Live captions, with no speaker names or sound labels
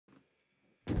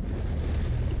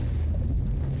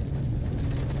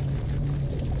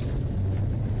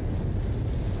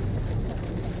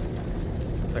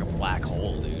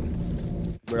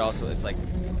But also, it's like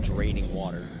draining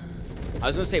water. I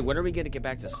was gonna say, when are we gonna get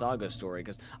back to Saga's story?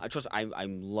 Because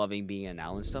I'm loving being in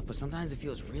Alan stuff, but sometimes it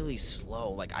feels really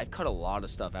slow. Like, I've cut a lot of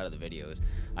stuff out of the videos.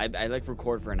 I like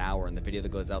record for an hour, and the video that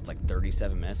goes out is like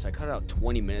 37 minutes. So I cut out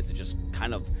 20 minutes of just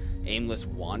kind of aimless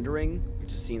wandering. It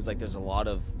just seems like there's a lot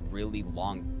of really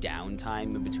long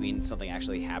downtime in between something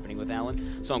actually happening with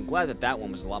Alan. So I'm glad that that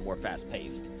one was a lot more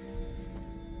fast-paced.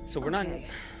 So we're not...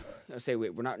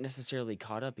 we're not necessarily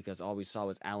caught up because all we saw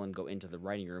was Alan go into the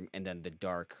writing room and then the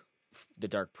dark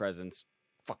presence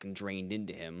fucking drained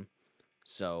into him.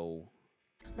 So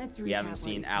we haven't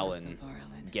seen Alan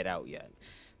get out yet.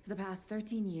 For the past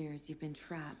 13 years, you've been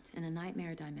trapped in a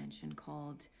nightmare dimension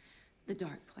called the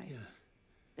Dark Place.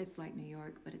 Yeah. It's like New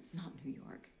York, but it's not New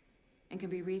York. And can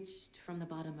be reached from the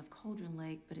bottom of Cauldron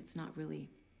Lake, but it's not really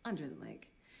under the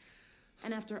lake.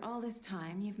 And after all this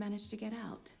time, you've managed to get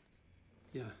out.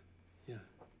 Yeah.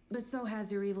 But so has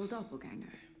your evil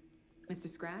doppelganger. Mr.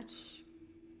 Scratch?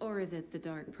 Or is it the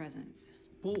Dark Presence?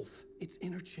 Both. It's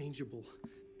interchangeable.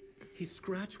 He's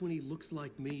Scratch when he looks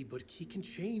like me, but he can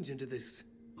change into this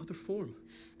other form.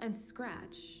 And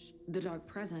Scratch, the Dark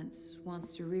Presence,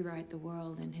 wants to rewrite the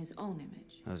world in his own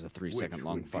image. That was a 3-second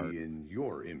long fart. Which would be in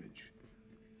your image,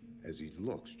 as he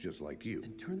looks just like you.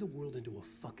 And turn the world into a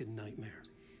fucking nightmare.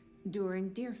 During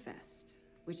Deerfest,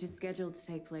 which is scheduled to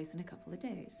take place in a couple of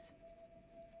days.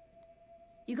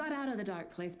 You got out of the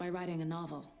Dark Place by writing a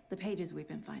novel, the pages we've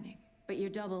been finding. But your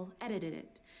double edited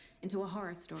it into a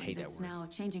horror story that's now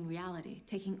changing reality,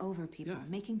 taking over people,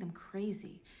 making them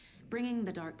crazy, bringing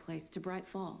the Dark Place to Bright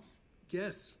Falls.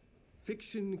 Yes,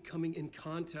 fiction coming in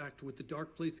contact with the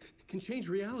Dark Place can change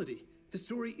reality. The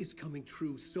story is coming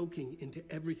true, soaking into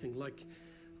everything like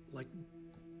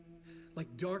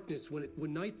darkness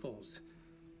when night falls.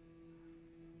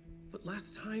 But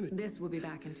last time This will be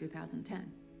back in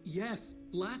 2010. Yes,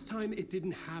 last time it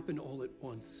didn't happen all at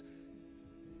once.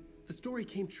 The story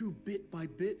came true bit by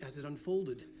bit as it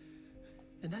unfolded.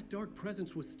 And that dark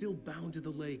presence was still bound to the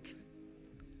lake.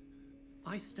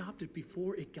 I stopped it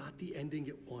before it got the ending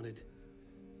it wanted.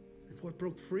 Before it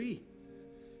broke free.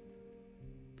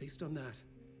 Based on that,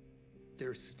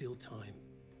 there's still time.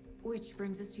 Which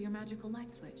brings us to your magical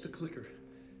light switch. The clicker.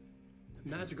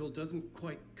 Magical doesn't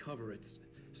quite cover it.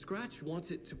 Scratch wants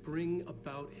it to bring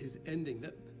about his ending.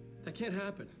 That can't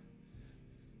happen.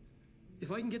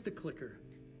 If I can get the clicker,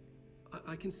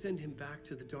 I can send him back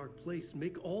to the Dark Place,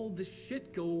 make all this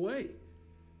shit go away.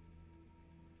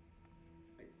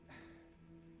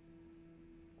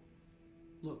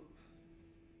 Look,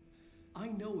 I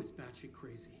know it's batshit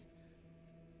crazy.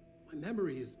 My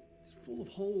memory is full of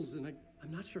holes, and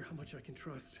I'm not sure how much I can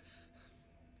trust.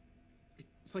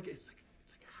 It's like a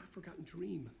half-forgotten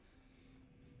dream.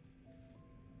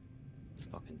 It's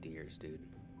fucking deers, dude.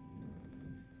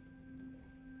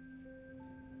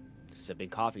 Sipping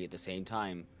coffee at the same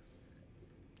time.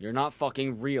 You're not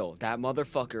fucking real. That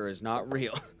motherfucker is not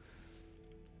real.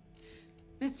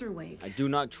 Mr. Wake. I do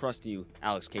not trust you,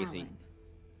 Alex Casey. Alan.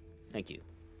 Thank you.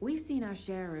 We've seen our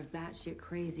share of batshit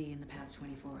crazy in the past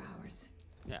 24 hours.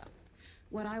 Yeah.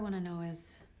 What I want to know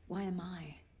is, why am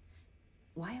I?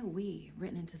 Why are we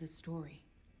written into the story?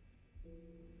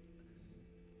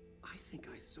 I think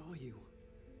I saw you.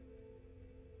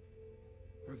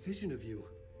 Or a vision of you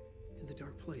in the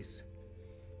Dark Place.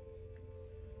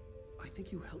 I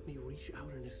think you helped me reach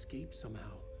out and escape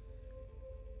somehow.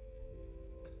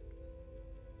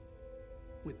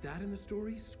 With that in the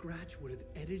story, Scratch would have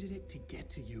edited it to get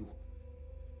to you.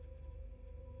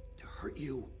 To hurt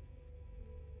you.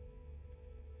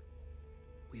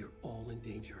 We are all in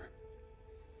danger.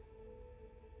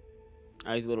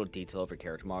 I like a little detail of her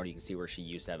character model. You can see where she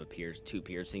used to have two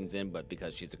piercings in, but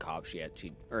because she's a cop,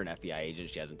 or an FBI agent,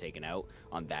 she hasn't taken out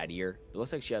on that ear. It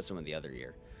looks like she has some in the other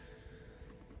ear.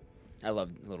 I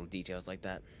love little details like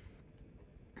that.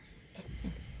 It's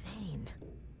insane.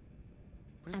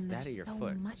 What is that at your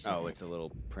foot? Oh, it's a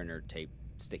little printer tape,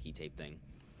 sticky tape thing.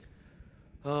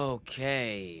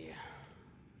 Okay.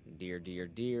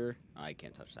 Deer. I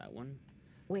can't touch that one.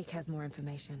 Wake has more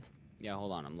information. Yeah,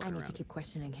 hold on. I'm looking around. I need to keep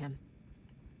questioning him.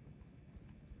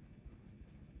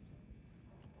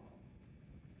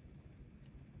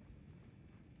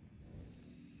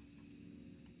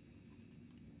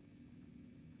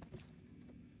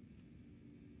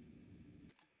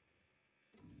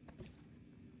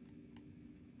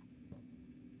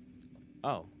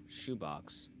 Oh,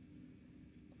 shoebox.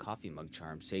 Coffee mug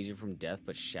charm. Saves you from death,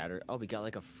 but shattered. Oh, we got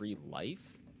like a free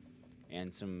life?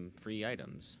 And some free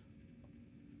items.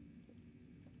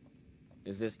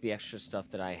 Is this the extra stuff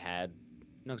that I had?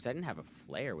 No, because I didn't have a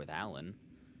flare with Alan.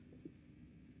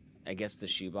 I guess the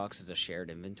shoebox is a shared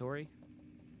inventory?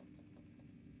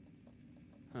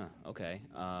 Huh, okay.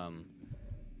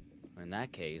 In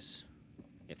that case,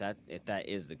 if that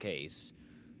is the case,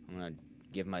 I'm gonna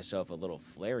give myself a little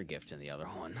flare gift in the other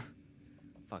one.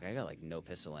 Fuck, I got like no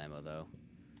pistol ammo though.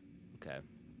 Okay.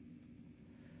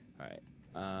 Alright.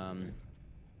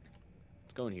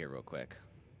 Let's go in here real quick.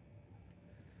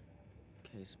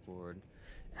 Case board.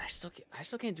 And I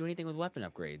still can't do anything with weapon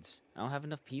upgrades. I don't have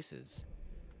enough pieces.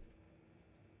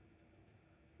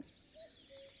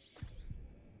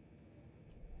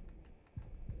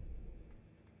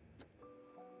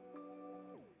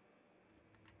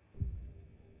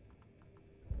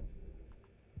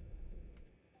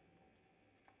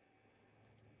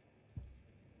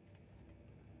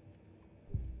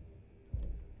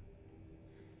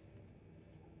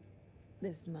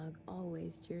 This mug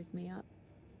always cheers me up.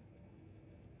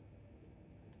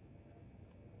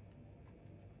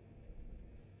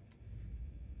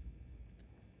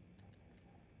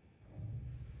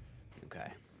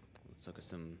 Okay. Let's look at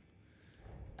some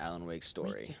Alan Wake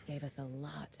story. Wake just gave us a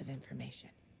lot of information.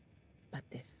 But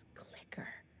this clicker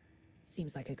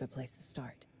seems like a good place to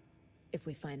start. If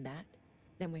we find that,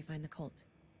 then we find the cult.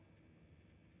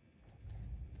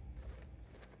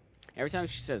 Every time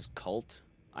she says cult,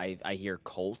 I hear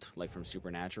cult, like from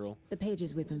Supernatural. The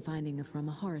pages we've been finding are from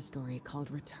a horror story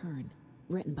called Return,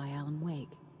 written by Alan Wake.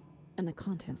 And the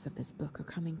contents of this book are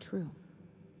coming true.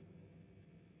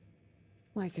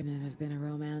 Why couldn't it have been a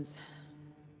romance?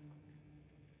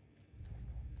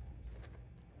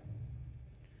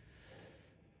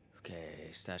 Okay,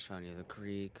 stash found near the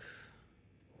creek.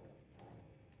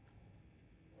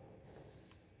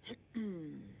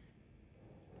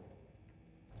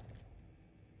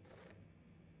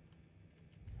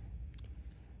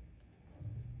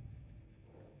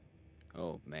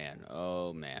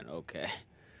 Oh man, okay.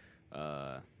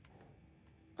 Oh.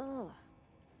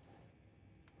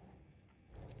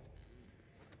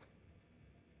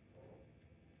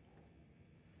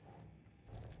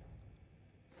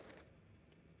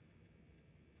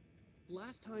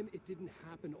 Last time, it didn't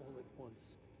happen all at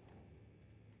once.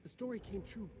 The story came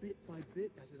true bit by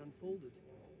bit as it unfolded.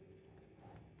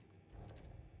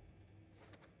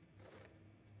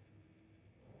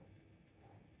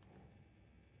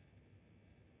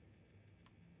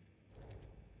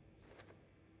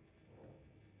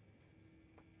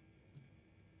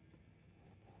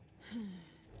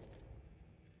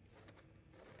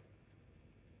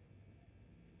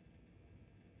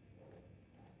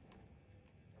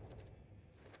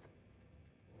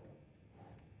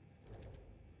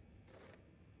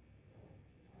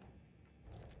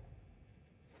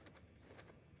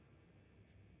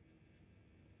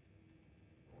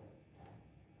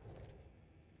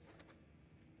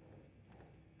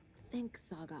 Think,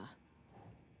 Saga.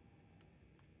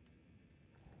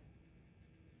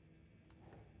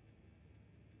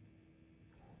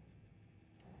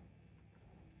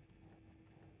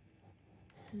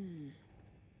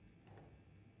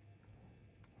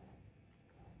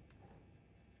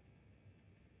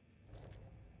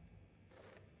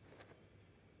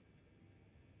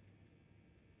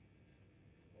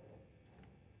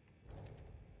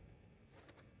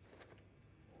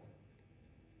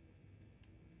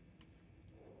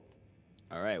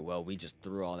 Alright, well, we just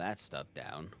threw all that stuff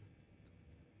down.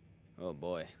 Oh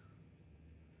boy.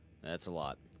 That's a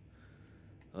lot.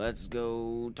 Let's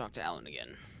go talk to Alan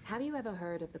again. Have you ever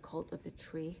heard of the cult of the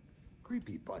tree?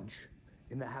 Creepy bunch.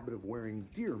 In the habit of wearing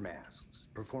deer masks,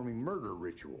 performing murder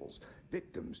rituals,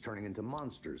 victims turning into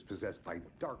monsters possessed by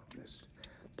darkness.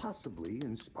 Possibly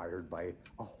inspired by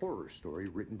a horror story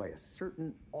written by a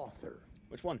certain author.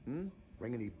 Which one?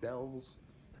 Ring any bells?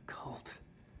 The cult.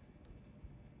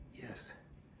 Yes.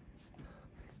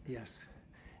 Yes.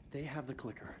 They have the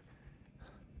clicker.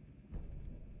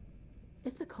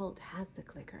 If the cult has the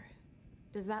clicker,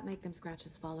 does that make them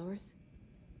Scratch's followers?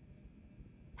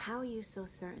 How are you so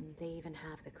certain they even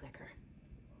have the clicker?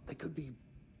 They could be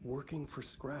working for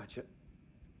Scratch.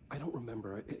 I don't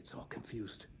remember. It's all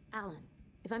confused. Alan,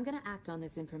 if I'm gonna act on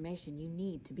this information, you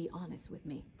need to be honest with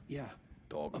me. Yeah.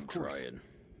 Dog, I'm Of course. trying.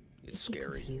 It's Is he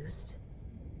scary. confused?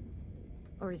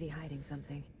 Or is he hiding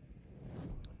something?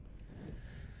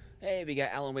 Hey, we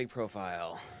got Alan Wake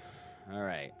profile.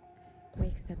 Alright.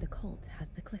 Wake said the cult has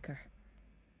the clicker.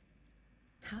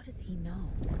 How does he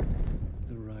know?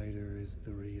 The writer is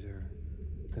the reader.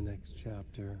 The next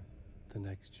chapter. The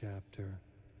next chapter.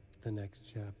 The next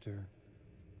chapter.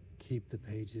 Keep the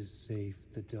pages safe,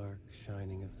 the dark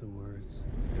shining of the words.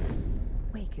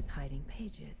 Wake is hiding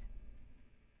pages.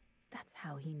 That's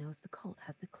how he knows the cult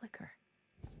has the clicker.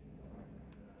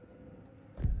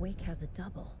 Wake has a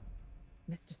double.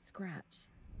 Mr. Scratch.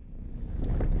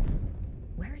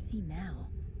 Where is he now?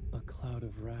 A cloud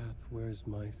of wrath wears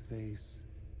my face,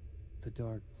 the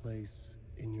dark place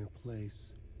in your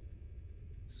place,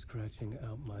 scratching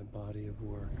out my body of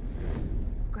work.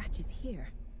 Scratch is here,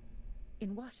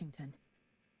 in Washington.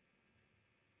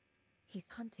 He's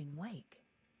hunting Wake.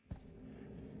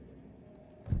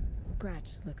 Scratch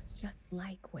looks just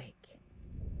like Wake.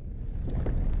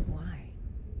 Why?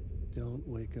 Don't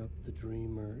wake up the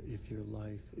dreamer if your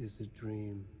life is a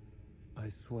dream. I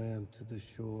swam to the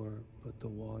shore, but the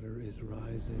water is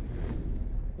rising.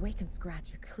 Wake and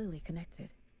Scratch are clearly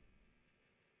connected.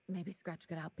 Maybe Scratch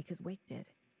got out because Wake did.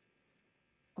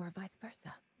 Or vice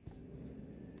versa.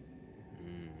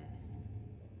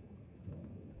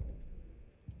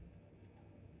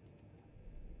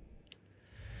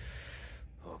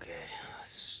 Okay,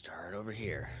 let's start over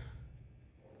here.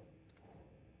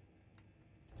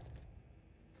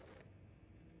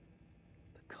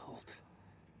 The cult.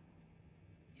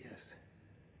 Yes.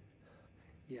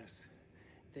 Yes.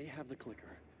 They have the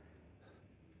clicker.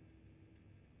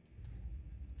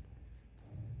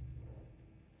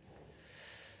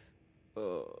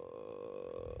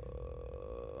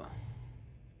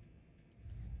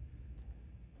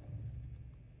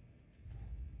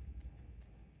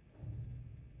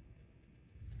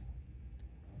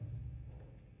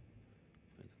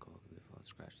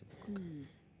 Scratch to the clicker.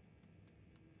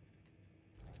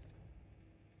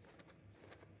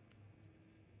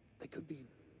 They could be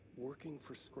working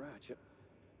for Scratch.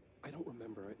 I don't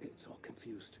remember. It's all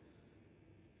confused.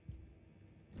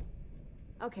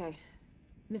 Okay,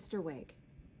 Mr. Wake.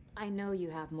 I know you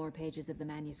have more pages of the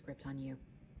manuscript on you.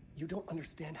 You don't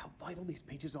understand how vital these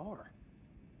pages are.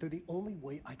 They're the only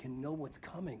way I can know what's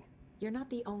coming. You're not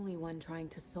the only one trying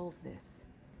to solve this.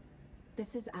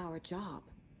 This is our job.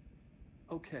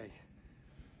 Okay.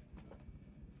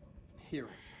 Here.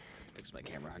 Fix my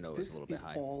camera. I know it's a little bit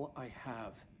high. This is all I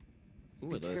have.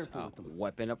 Ooh, are those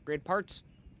weapon upgrade parts?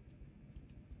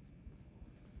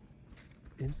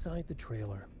 Inside the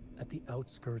trailer, at the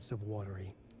outskirts of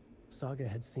Watery, Saga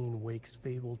had seen Wake's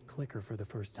fabled clicker for the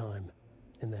first time,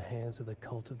 in the hands of the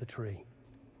Cult of the Tree.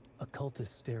 A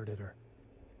cultist stared at her.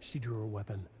 She drew her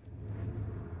weapon.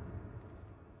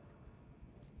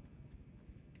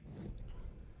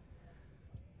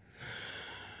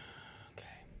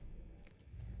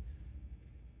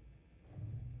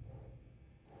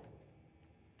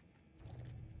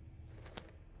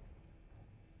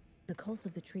 The Cult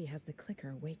of the Tree has the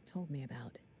clicker Wake told me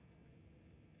about.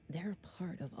 They're a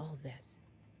part of all this.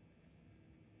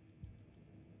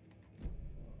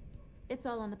 It's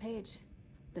all on the page.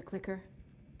 The clicker,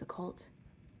 the cult.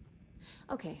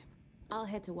 Okay, I'll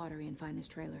head to Watery and find this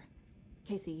trailer.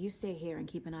 Casey, you stay here and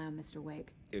keep an eye on Mr. Wake.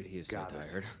 Dude, he is so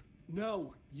tired.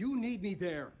 No, you need me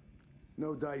there.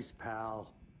 No dice,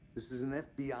 pal. This is an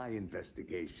FBI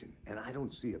investigation, and I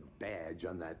don't see a badge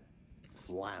on that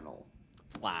flannel.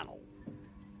 Flannel.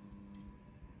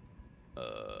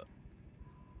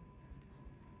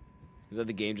 Is that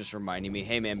the game just reminding me,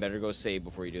 hey man, better go save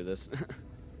before you do this?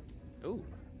 Ooh.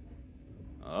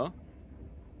 Huh?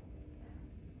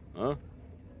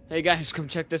 Hey guys, come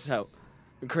check this out.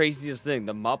 The craziest thing,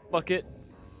 the mop bucket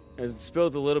has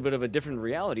spilled a little bit of a different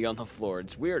reality on the floor.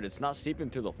 It's weird, it's not seeping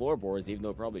through the floorboards, even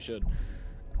though it probably should.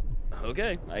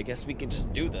 Okay, I guess we can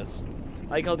just do this.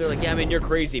 I like how they're like, yeah man, you're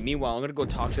crazy. Meanwhile, I'm gonna go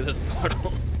talk to this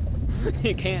puddle.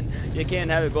 you can't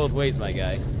have it both ways, my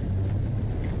guy.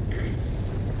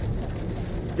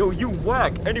 Yo, you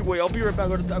whack! Anyway, I'll be right back.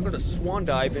 I'm gonna swan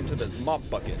dive into this mop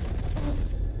bucket.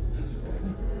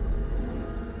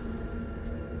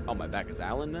 Oh, my back is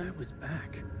Alan then? I was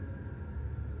back.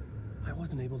 I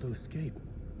wasn't able to escape.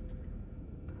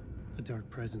 A dark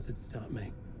presence had stopped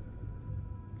me.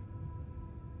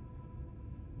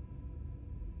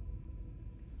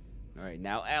 Alright,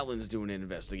 now Alan's doing an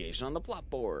investigation on the plot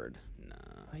board. Nah.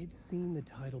 I'd seen the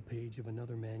title page of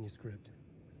another manuscript.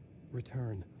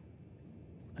 Return.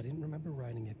 I didn't remember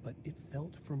writing it, but it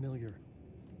felt familiar.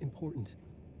 Important.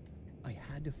 I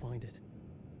had to find it.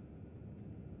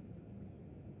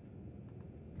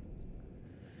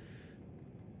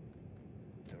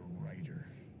 The writer.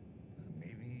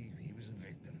 Maybe he was a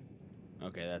victim.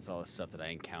 Okay, that's all the stuff that I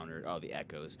encountered. Oh, the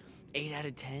echoes. 8 out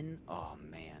of 10? Oh,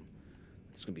 man.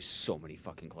 There's gonna be so many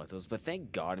fucking collectibles. But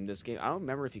thank God in this game. I don't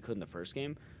remember if you could in the first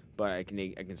game, but I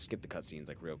can skip the cutscenes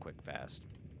like real quick, fast.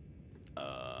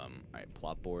 Alright,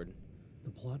 plot board.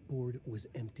 The plot board was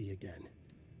empty again.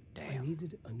 Damn. I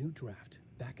needed a new draft,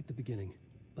 back at the beginning,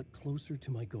 but closer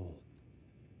to my goal.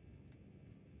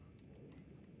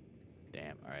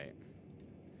 Damn, alright.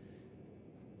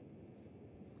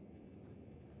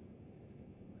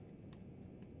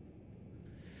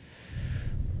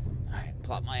 Alright,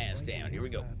 plot drop my ass down. Here we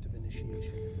go. Draft of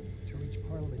initiation to reach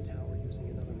Parliament Tower using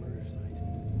another murder site.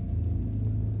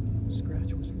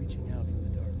 Scratch was reaching out from the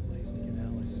dark place to get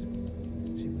Alice.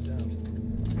 She was out,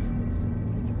 but still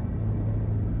in danger.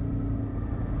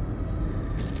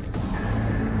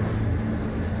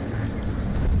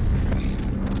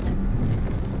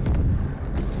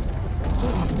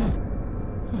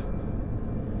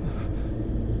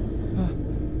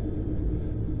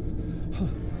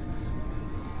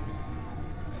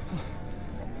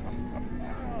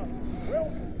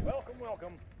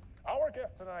 Welcome. Our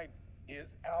guest tonight is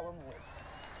Alan Wake.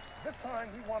 This time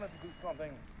he wanted to do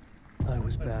something. I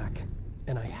was back,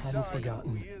 and I hadn't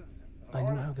forgotten. I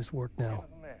knew how this worked now.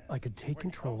 I could take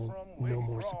control, no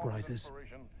more surprises.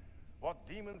 What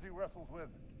demons he wrestles with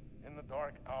in the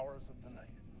dark hours of the night.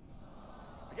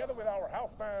 Together with our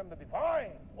house band, the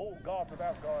divine old gods of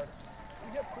Asgard,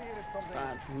 we have created something.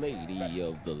 Fat lady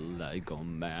of the light,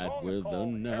 gone mad song is with the called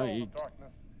Herald night. of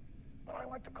Darkness, but I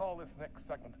like to call this next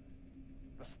segment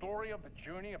the story of the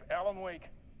journey of Alan Wake,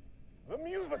 the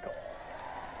musical.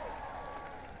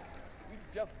 We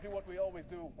just do what we always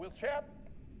do. We'll chat,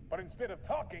 but instead of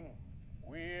talking,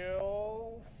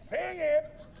 we'll sing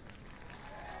it.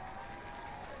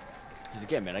 He's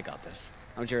again, man, I got this.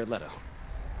 I'm Jared Leto.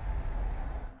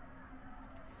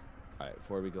 Alright,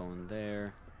 before we go in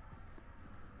there.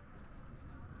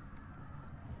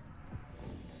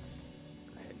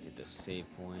 I had to get the save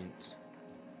point.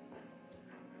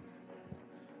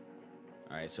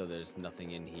 Alright, so there's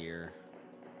nothing in here.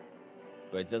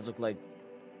 But it does look like,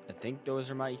 I think those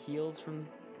are my heals from...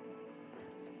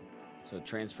 So it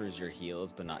transfers your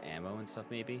heals, but not ammo and stuff,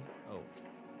 maybe? Oh.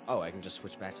 Oh, I can just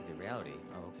switch back to the reality.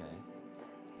 Oh, okay.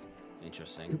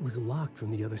 Interesting. It was locked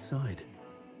from the other side.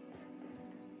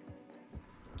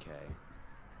 Okay.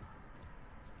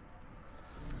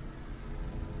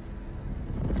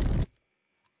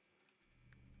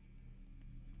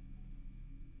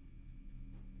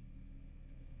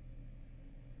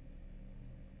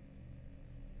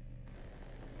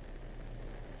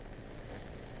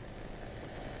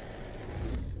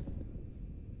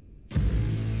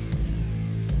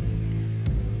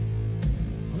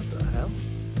 What the hell?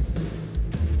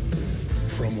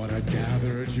 From what I've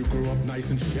gathered, you grew up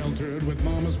nice and sheltered with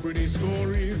mama's pretty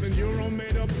stories and your own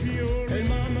made-up fury. And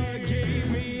mama gave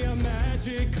me a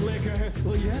magic clicker.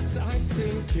 Well, yes, I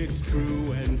think it's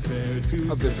true and fair to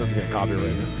Hope this doesn't get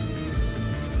copyrighted.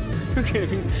 Okay,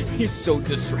 he's so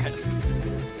distressed.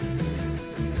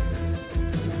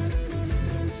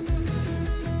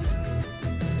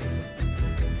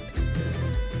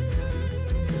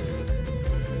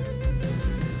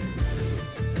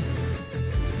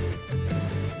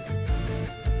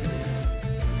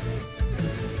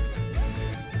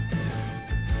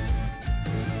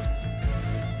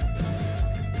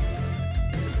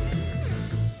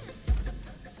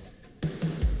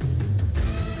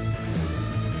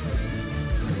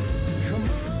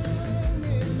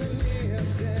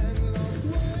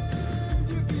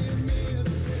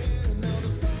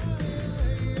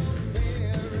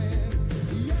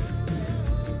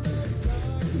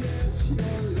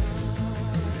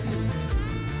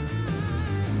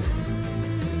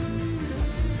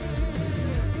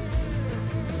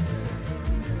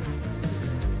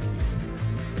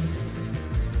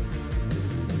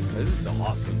 This is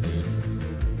awesome, dude.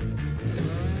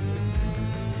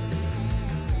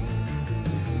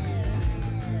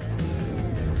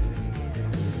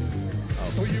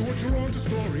 So you were drawn to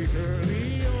stories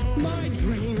early on. My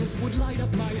dreams would light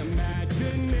up my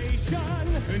imagination.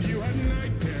 And you had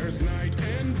nightmares night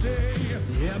and day.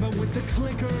 Yeah, but with the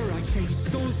clicker, I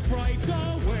chased those frights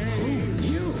away. Who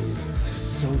knew?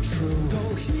 So true.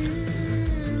 So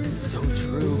here So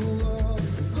true.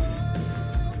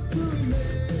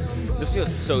 This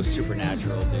feels so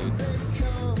supernatural, dude.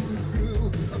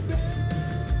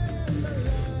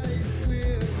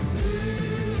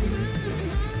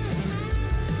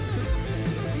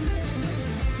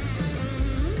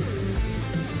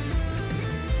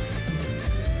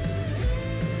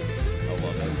 I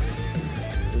love it.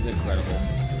 This is incredible.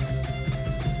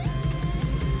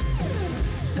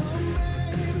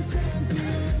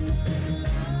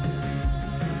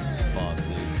 Boss,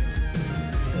 dude.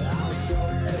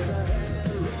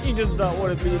 He does not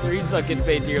want to be there. He's not getting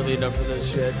paid nearly enough for this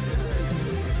shit.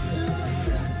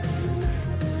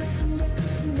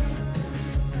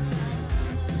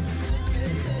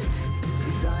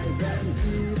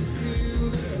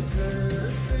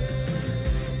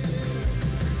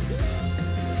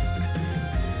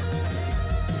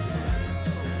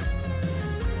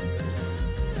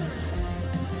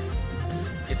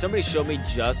 If somebody showed me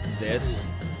just this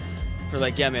For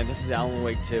like, yeah, man, this is Alan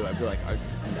Wake 2. I'd be like,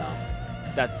 no,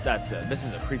 this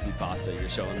is a creepypasta you're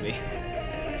showing me.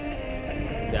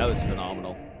 That was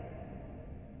phenomenal.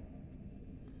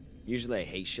 Usually I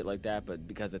hate shit like that, but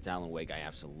because it's Alan Wake, I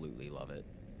absolutely love it.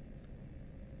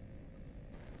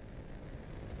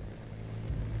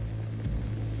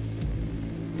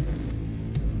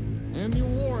 And the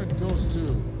award goes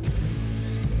to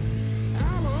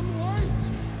Alan Wake.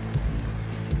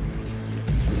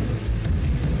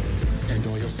 And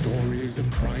all your stories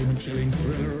of crime and chilling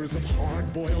thrillers of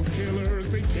hard-boiled killers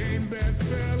became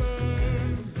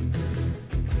bestsellers.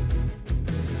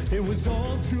 It was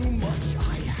all too much,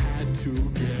 I had to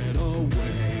get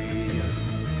away.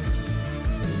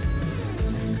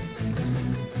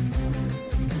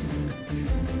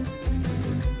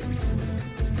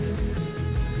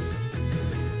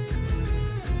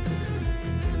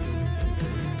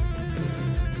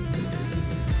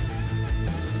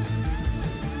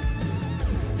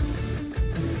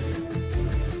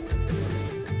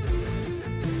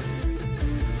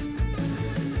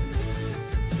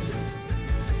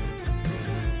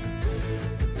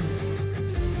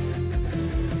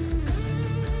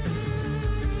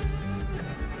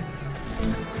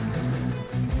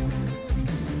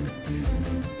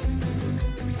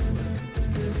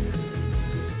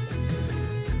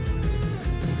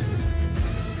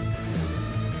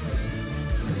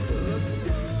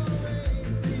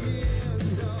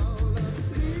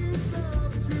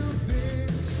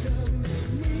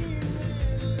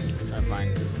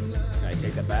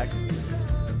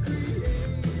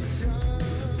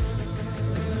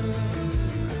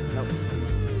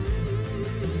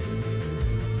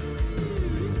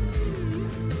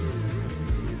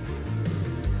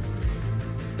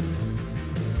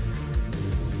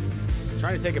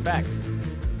 Trying to take it back.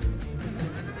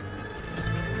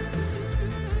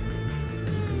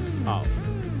 Oh.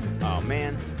 Oh,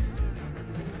 man.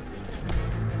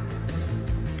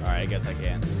 Alright, I guess I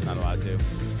can. Not allowed to.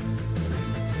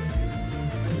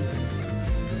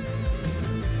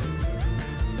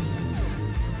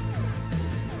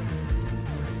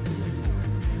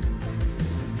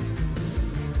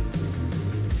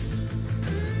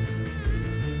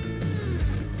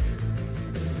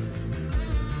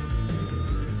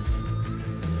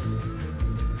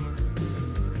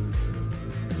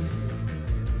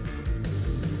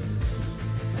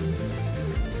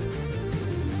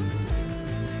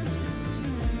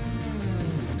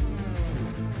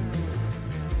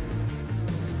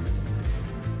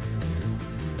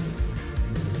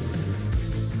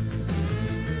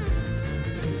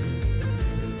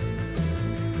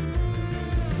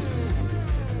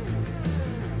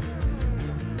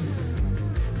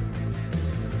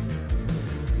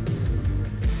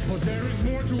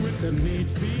 Than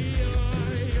meets the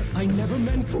eye. I never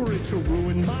meant for it to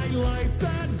ruin my life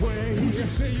that way. Who'd you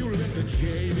say you let the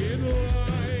jaded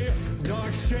lie?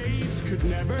 Dark shades could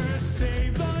never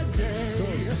save the day. So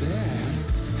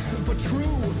sad, but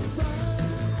true.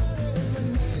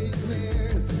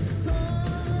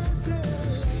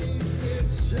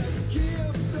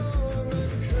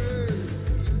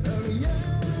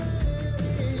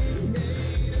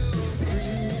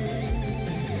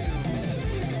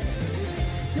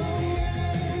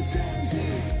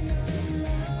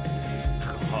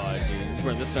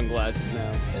 Wearing the sunglasses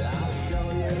now.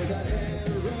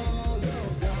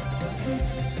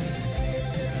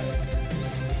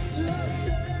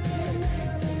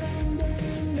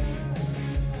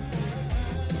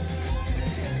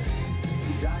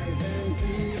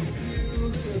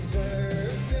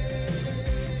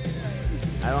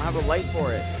 I don't have a light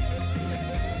for it.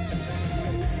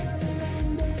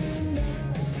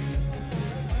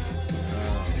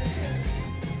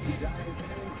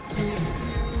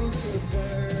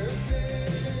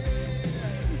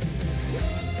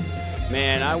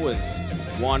 Man, I was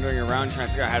wandering around trying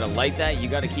to figure out how to light that. You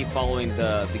got to keep following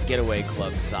the getaway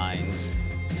club signs.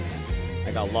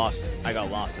 I got lost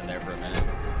in there for a minute.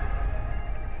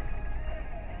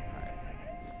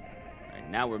 All right,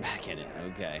 now we're back in it.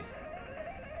 Okay.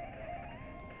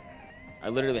 I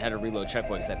literally had to reload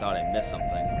checkpoint because I thought I missed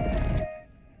something.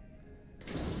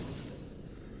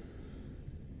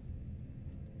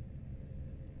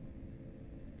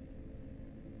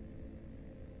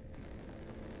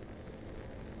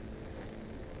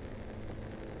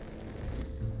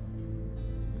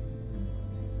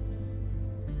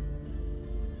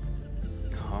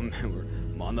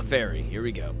 I'm on the ferry. Here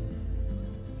we go.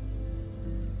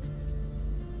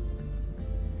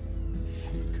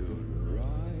 She could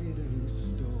write a new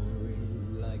story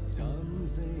like Tom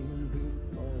Zane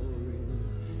before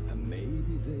it, and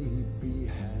maybe they'd be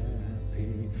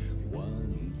happy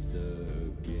once again.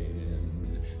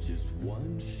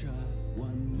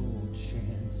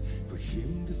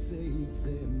 him to save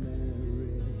their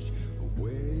marriage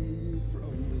away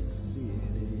from the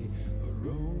city. A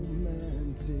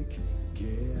romantic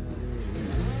getaway.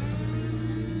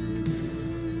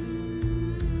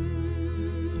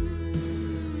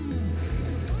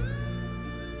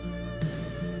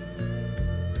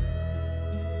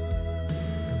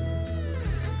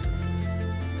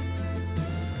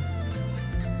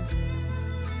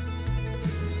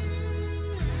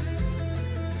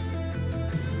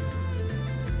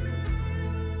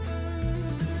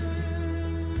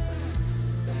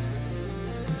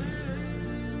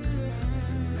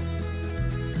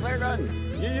 Flare gun!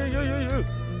 You!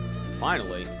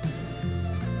 Finally.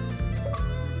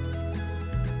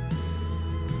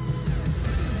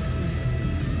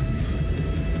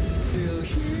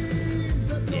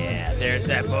 Yeah, there's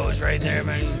that pose right there,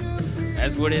 man.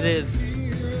 That's what it is.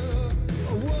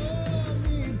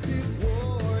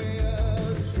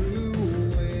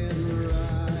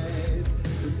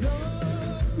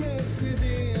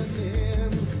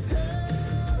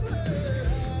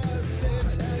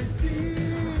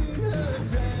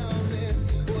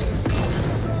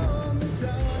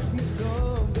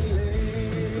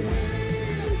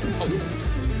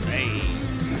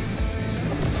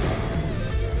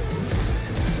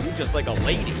 Just like a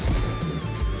lady.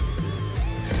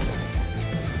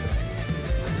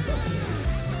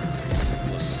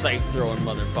 Those scythe throwing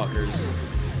motherfuckers.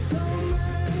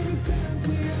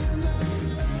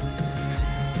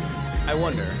 I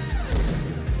wonder.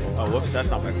 Oh, whoops,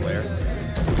 that's not my flare.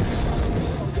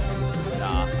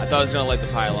 Nah, I thought I was gonna light the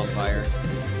pile on fire.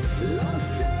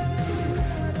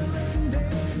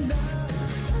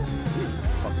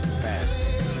 Fucking fast.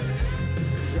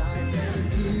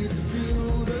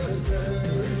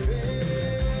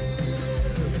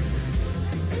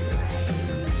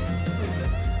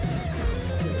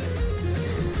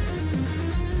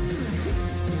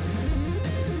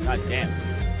 God damn.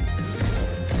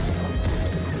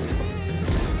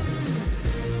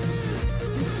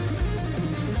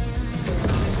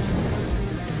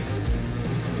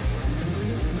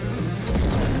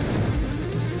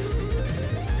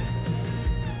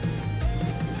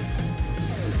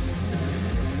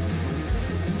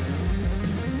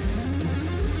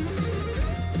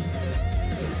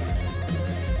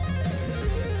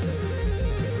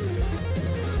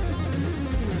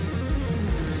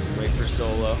 Wait for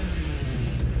solo.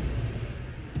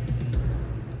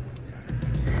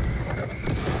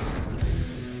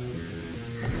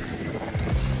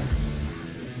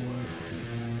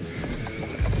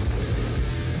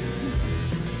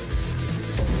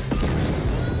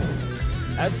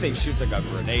 That thing shoots like a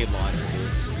grenade launcher,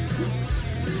 dude.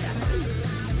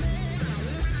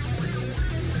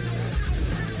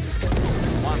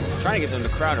 Come on, I'm trying to get them to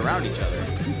crowd around each other.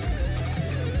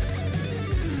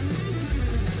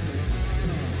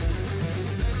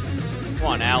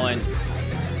 Come on, Alan.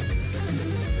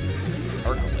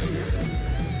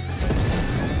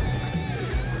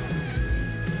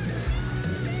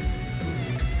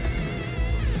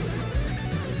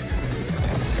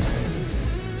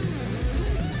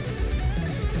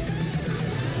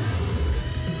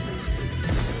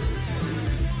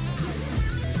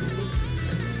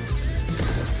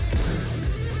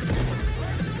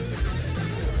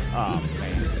 Oh,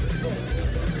 man.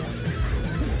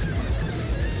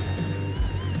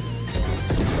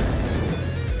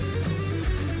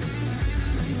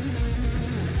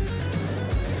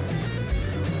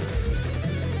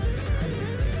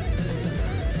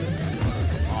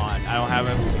 I don't have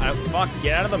it. Fuck,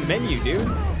 get out of the menu, dude.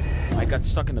 I got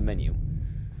stuck in the menu.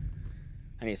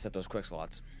 I need to set those quick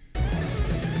slots.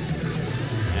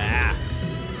 Ah.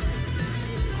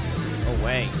 No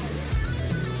way.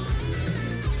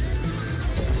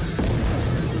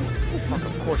 Oh, fuck,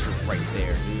 of course you're right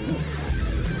there, dude.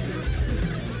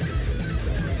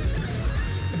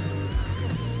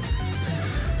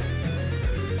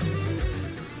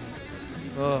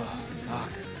 Oh,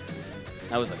 fuck.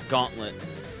 That was a gauntlet.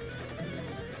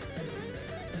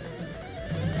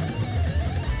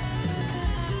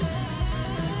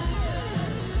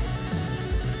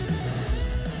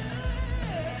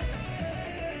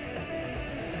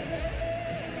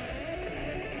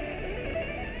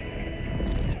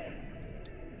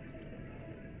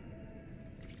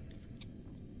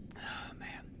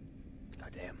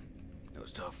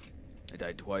 Tough. I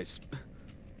died twice.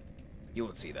 You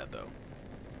won't see that though.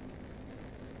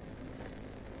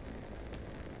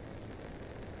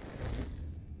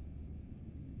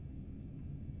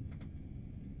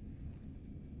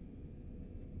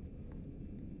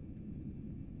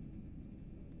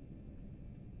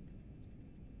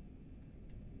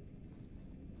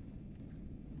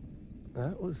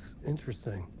 That was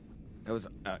interesting. That was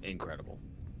incredible.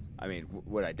 I mean,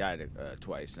 what I died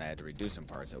twice and I had to redo some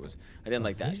parts. I didn't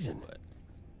like that. But,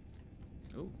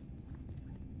 ooh.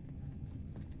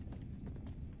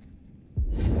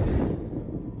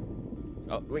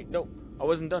 Oh wait, no, I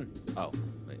wasn't done. Oh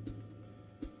wait.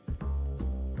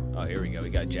 Oh, here we go. We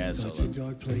got jazz solo. Such a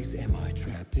dark place. Am I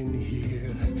trapped in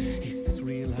here? Is this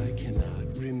real? I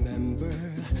cannot remember.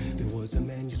 There was a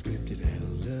manuscript. It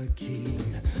held a key.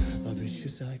 A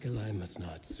vicious cycle I must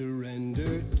not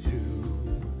surrender to.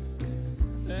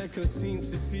 Echo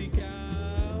scenes to seek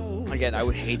out. Again, I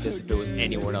would hate this if it was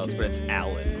anyone else, but it's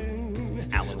Alan. It's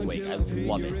Alan Wake. I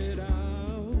love it.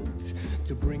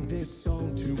 To bring this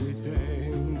song to its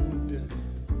end.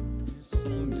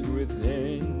 Song to its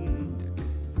end.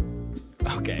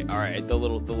 Okay, all right. The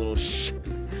little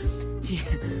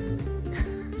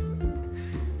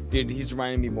Dude, he's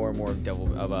reminding me more and more of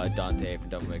Dante from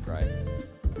Devil May Cry.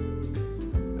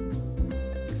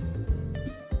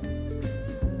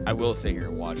 I will sit here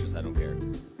and watch this. I don't care.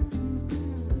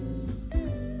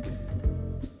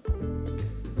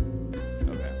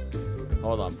 Okay,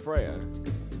 hold on, Freya.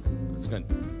 It's good.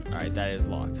 All right, that is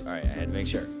locked. All right, I had to make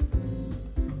sure.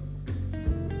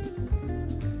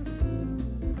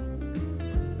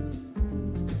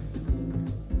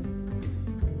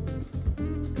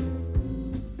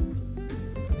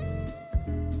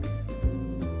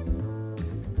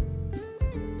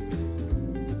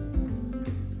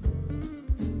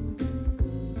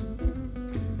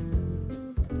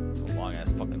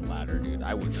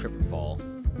 I would trip and fall.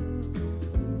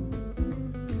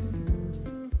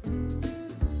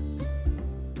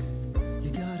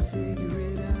 You gotta figure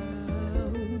it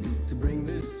out to bring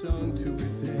this song to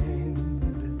its end.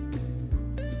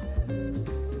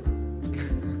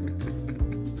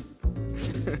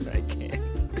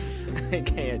 I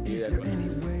can't do that. Is there any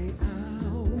way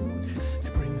out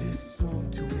to bring this song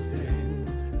to its end?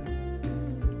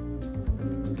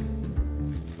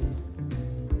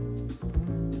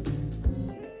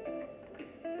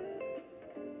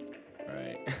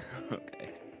 Okay.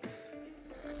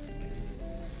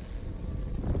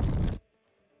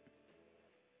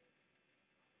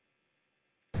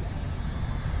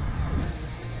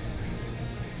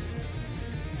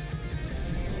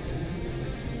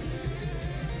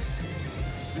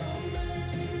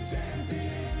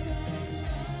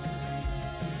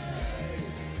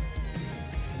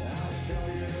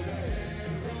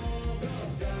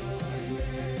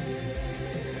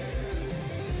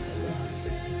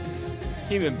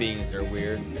 Human beings are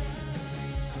weird.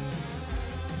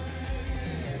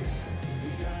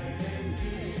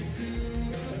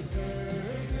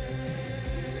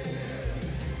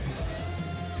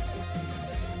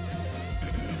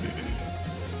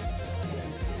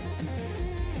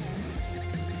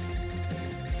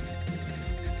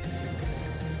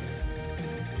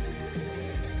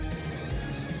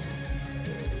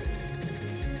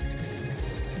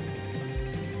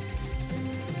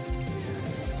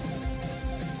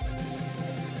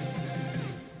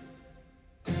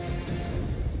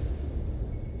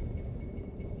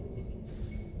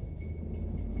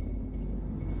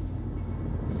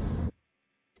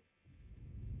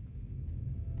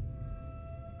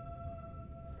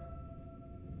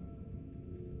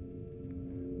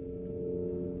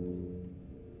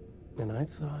 And I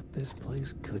thought this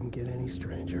place couldn't get any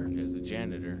stranger. Here's the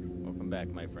janitor. Welcome back,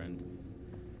 my friend.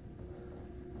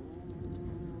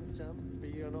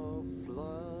 Champion of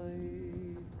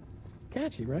light.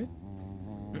 Catchy, right?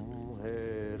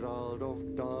 Herald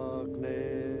of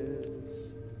darkness.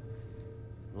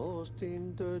 Lost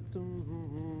in the...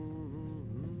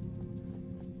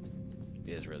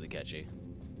 It is really catchy.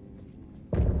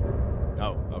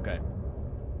 Oh, okay.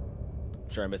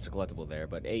 Sure, I missed a collectible there,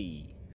 but hey.